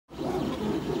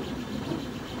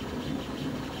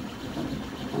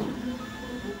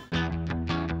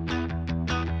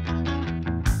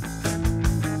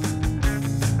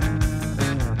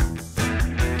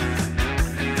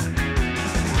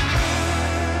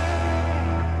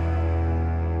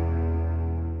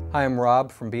Hi, I'm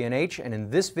Rob from B&H, and in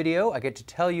this video I get to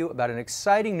tell you about an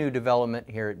exciting new development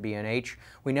here at B&H.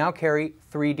 We now carry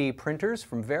 3D printers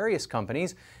from various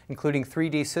companies, including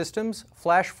 3D Systems,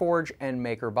 FlashForge, and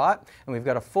MakerBot, and we've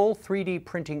got a full 3D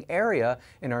printing area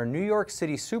in our New York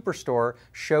City Superstore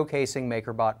showcasing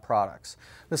MakerBot products.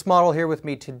 This model here with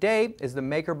me today is the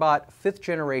MakerBot 5th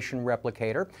generation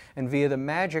replicator, and via the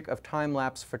magic of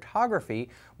time-lapse photography,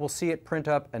 we'll see it print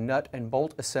up a nut and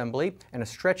bolt assembly and a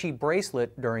stretchy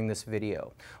bracelet during this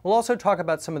video. We'll also talk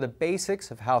about some of the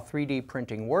basics of how 3D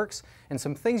printing works and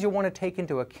some things you'll want to take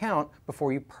into account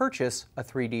before you purchase a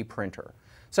 3D printer.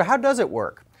 So how does it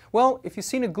work? Well, if you've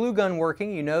seen a glue gun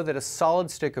working, you know that a solid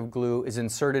stick of glue is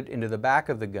inserted into the back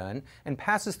of the gun and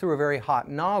passes through a very hot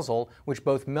nozzle, which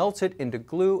both melts it into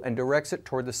glue and directs it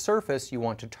toward the surface you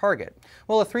want to target.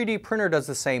 Well, a 3D printer does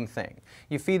the same thing.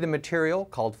 You feed the material,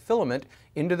 called filament,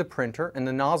 into the printer and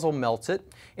the nozzle melts it.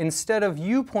 Instead of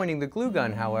you pointing the glue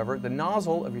gun, however, the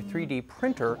nozzle of your 3D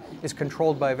printer is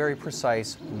controlled by a very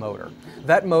precise motor.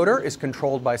 That motor is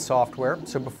controlled by software,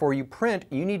 so before you print,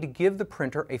 you need to give the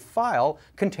printer a file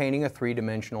containing a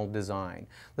three-dimensional design.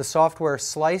 The software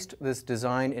sliced this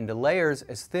design into layers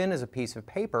as thin as a piece of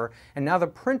paper, and now the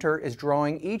printer is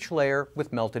drawing each layer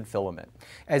with melted filament.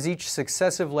 As each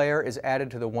successive layer is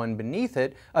added to the one beneath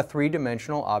it, a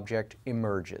three-dimensional object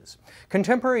emerges.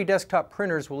 Contemporary desktop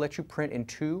printers will let you print in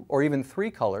 2 or even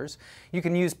 3 colors. You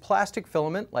can use plastic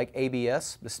filament like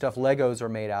ABS, the stuff Legos are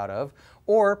made out of,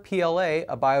 or PLA,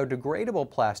 a biodegradable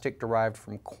plastic derived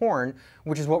from corn,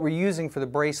 which is what we're using for the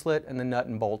bracelet and the nut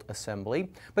and bolt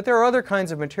assembly. But there are other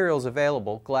kinds of materials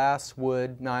available: glass,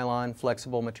 wood, nylon,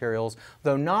 flexible materials,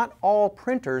 though not all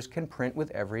printers can print with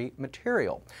every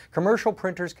material. Commercial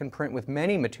printers can print with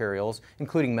many materials,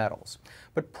 including metals.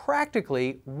 But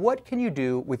practically, what can you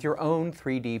do with your own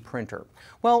 3D printer?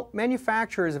 Well,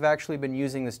 manufacturers have actually been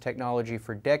using this technology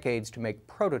for decades to make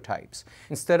prototypes.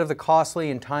 Instead of the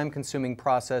costly and time-consuming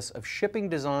process of shipping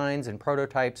designs and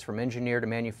prototypes from engineer to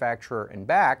manufacturer and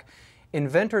back,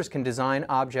 inventors can design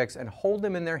objects and hold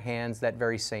them in their hands that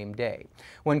very same day.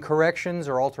 When corrections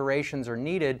or alterations are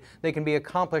needed, they can be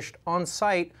accomplished on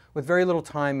site with very little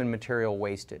time and material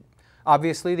wasted.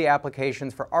 Obviously, the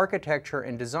applications for architecture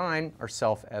and design are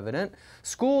self-evident.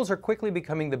 Schools are quickly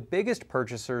becoming the biggest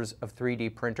purchasers of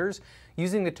 3D printers,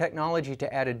 using the technology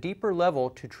to add a deeper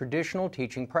level to traditional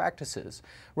teaching practices.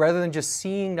 Rather than just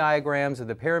seeing diagrams of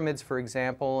the pyramids, for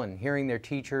example, and hearing their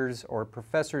teachers or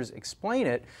professors explain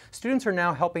it, students are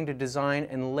now helping to design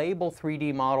and label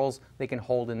 3D models they can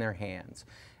hold in their hands.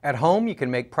 At home, you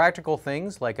can make practical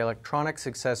things like electronics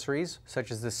accessories, such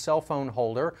as this cell phone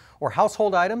holder, or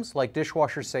household items like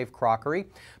dishwasher-safe crockery.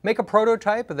 Make a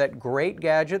prototype of that great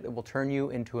gadget that will turn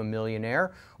you into a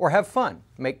millionaire, or have fun.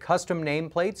 Make custom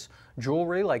nameplates,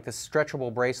 jewelry like this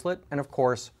stretchable bracelet, and of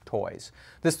course, toys.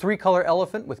 This 3-color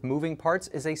elephant with moving parts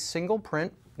is a single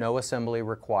print, no assembly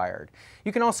required.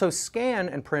 You can also scan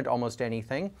and print almost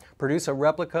anything. Produce a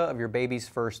replica of your baby's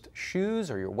first shoes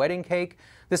or your wedding cake.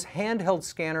 This handheld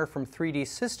scanner from 3D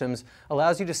Systems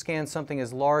allows you to scan something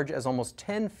as large as almost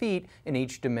 10 feet in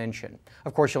each dimension.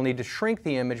 Of course, you'll need to shrink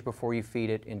the image before you feed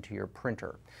it into your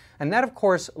printer. And that, of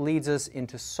course, leads us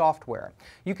into software.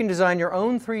 You can design your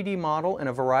own 3D model in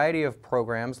a variety of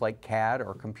programs like CAD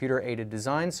or computer-aided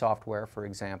design software, for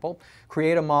example.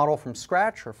 Create a model from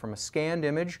scratch or from a scanned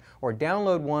image, or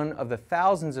download one of the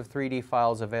thousands of 3D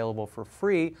files available for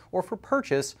free or for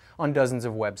purchase on dozens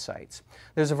of websites.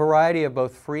 There's a variety of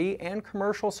both free and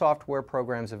commercial software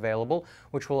programs available,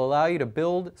 which will allow you to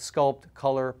build, sculpt,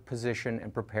 color, position,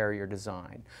 and prepare your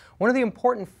design. One of the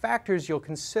important factors you'll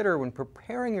consider when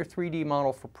preparing your 3D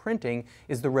model for printing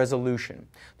is the resolution.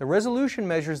 The resolution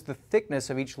measures the thickness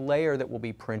of each layer that will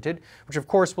be printed, which of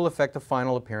course will affect the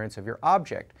final appearance of your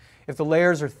object. If the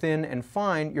layers are thin and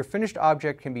fine, your finished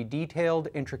object can be detailed,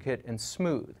 intricate, and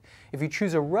smooth. If you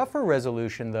choose a rougher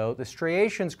resolution, though, the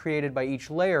striations created by each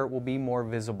layer will be more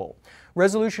visible.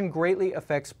 Resolution greatly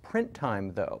affects print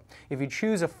time, though. If you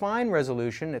choose a fine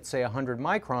resolution at, say, 100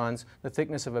 microns, the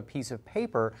thickness of a piece of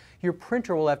paper, your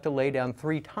printer will have to lay down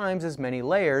 3 times as many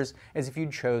layers as if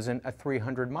you'd chosen a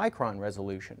 300 micron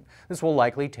resolution. This will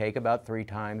likely take about 3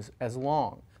 times as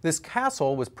long. This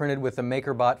castle was printed with the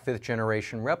MakerBot 5th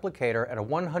generation replicator at a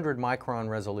 100 micron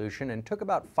resolution and took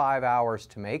about 5 hours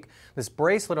to make. This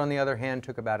bracelet, on the other hand,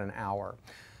 took about an hour.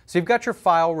 So you've got your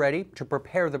file ready. To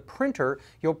prepare the printer,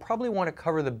 you'll probably want to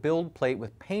cover the build plate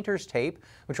with painter's tape,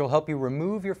 which will help you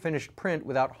remove your finished print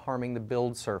without harming the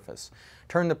build surface.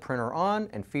 Turn the printer on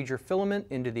and feed your filament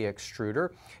into the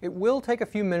extruder. It will take a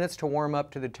few minutes to warm up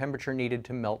to the temperature needed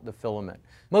to melt the filament.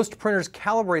 Most printers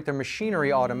calibrate their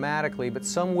machinery automatically, but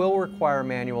some will require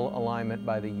manual alignment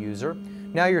by the user.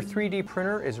 Now your 3D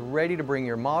printer is ready to bring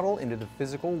your model into the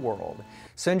physical world.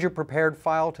 Send your prepared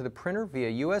file to the printer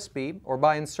via USB or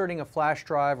by inserting a flash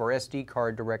drive or SD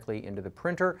card directly into the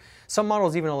printer. Some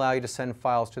models even allow you to send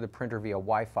files to the printer via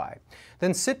Wi-Fi.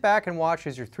 Then sit back and watch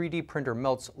as your 3D printer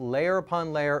melts layer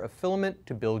upon layer of filament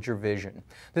to build your vision.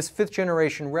 This 5th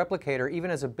generation replicator even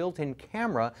has a built-in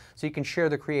camera so you can share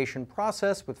the creation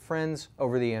process with friends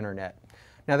over the internet.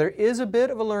 Now there is a bit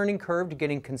of a learning curve to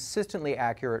getting consistently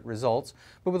accurate results,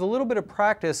 but with a little bit of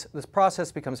practice, this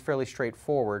process becomes fairly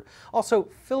straightforward. Also,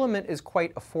 filament is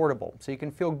quite affordable, so you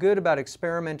can feel good about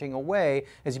experimenting away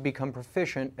as you become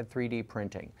proficient at 3D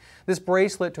printing. This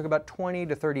bracelet took about 20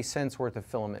 to 30 cents worth of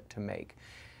filament to make.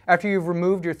 After you've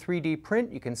removed your 3D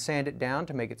print, you can sand it down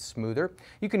to make it smoother.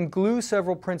 You can glue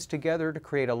several prints together to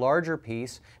create a larger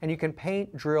piece, and you can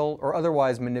paint, drill, or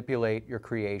otherwise manipulate your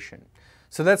creation.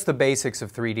 So that's the basics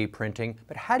of 3D printing,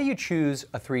 but how do you choose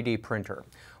a 3D printer?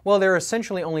 Well, there are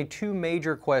essentially only two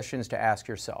major questions to ask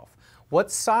yourself.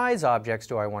 What size objects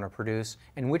do I want to produce,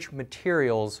 and which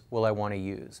materials will I want to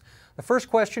use? The first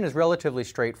question is relatively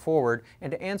straightforward,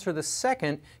 and to answer the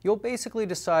second, you'll basically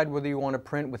decide whether you want to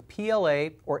print with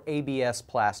PLA or ABS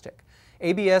plastic.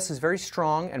 ABS is very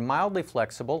strong and mildly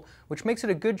flexible, which makes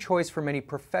it a good choice for many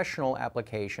professional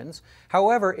applications.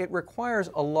 However, it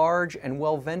requires a large and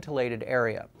well-ventilated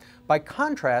area. By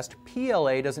contrast,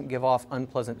 PLA doesn't give off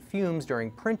unpleasant fumes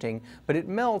during printing, but it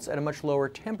melts at a much lower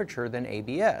temperature than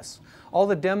ABS. All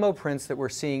the demo prints that we're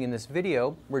seeing in this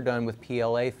video were done with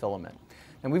PLA filament.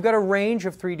 And we've got a range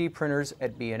of 3D printers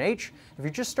at B&H. If you're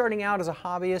just starting out as a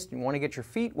hobbyist and want to get your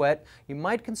feet wet, you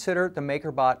might consider the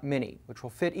MakerBot Mini, which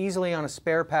will fit easily on a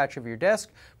spare patch of your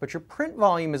desk, but your print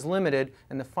volume is limited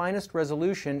and the finest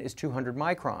resolution is 200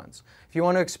 microns. If you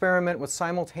want to experiment with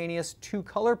simultaneous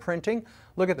two-color printing,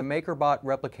 look at the MakerBot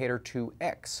Replicator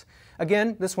 2X.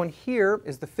 Again, this one here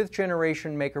is the 5th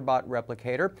generation MakerBot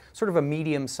Replicator, sort of a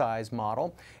medium-sized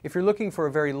model. If you're looking for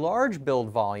a very large build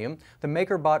volume, the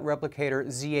MakerBot Replicator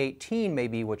Z18 may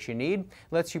be what you need. It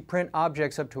lets you print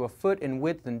objects up to 1 foot in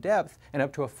width and depth and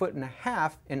up to 1.5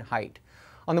 feet in height.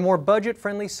 On the more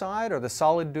budget-friendly side are the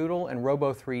Solid Doodle and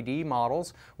Robo 3D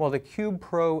models, while the Cube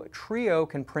Pro Trio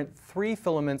can print 3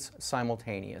 filaments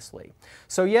simultaneously.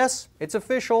 So yes, it's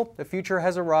official, the future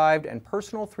has arrived and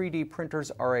personal 3D printers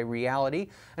are a reality,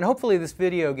 and hopefully this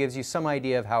video gives you some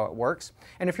idea of how it works.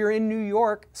 And if you're in New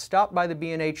York, stop by the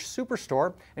B&H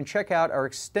Superstore and check out our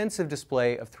extensive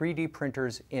display of 3D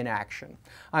printers in action.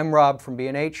 I'm Rob from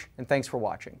B&H, and thanks for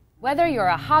watching. Whether you're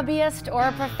a hobbyist or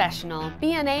a professional,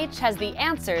 B&H has the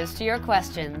answers to your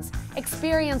questions.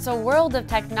 Experience a world of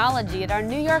technology at our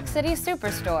New York City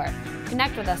Superstore.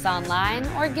 Connect with us online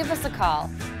or give us a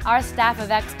call. Our staff of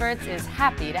experts is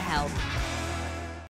happy to help.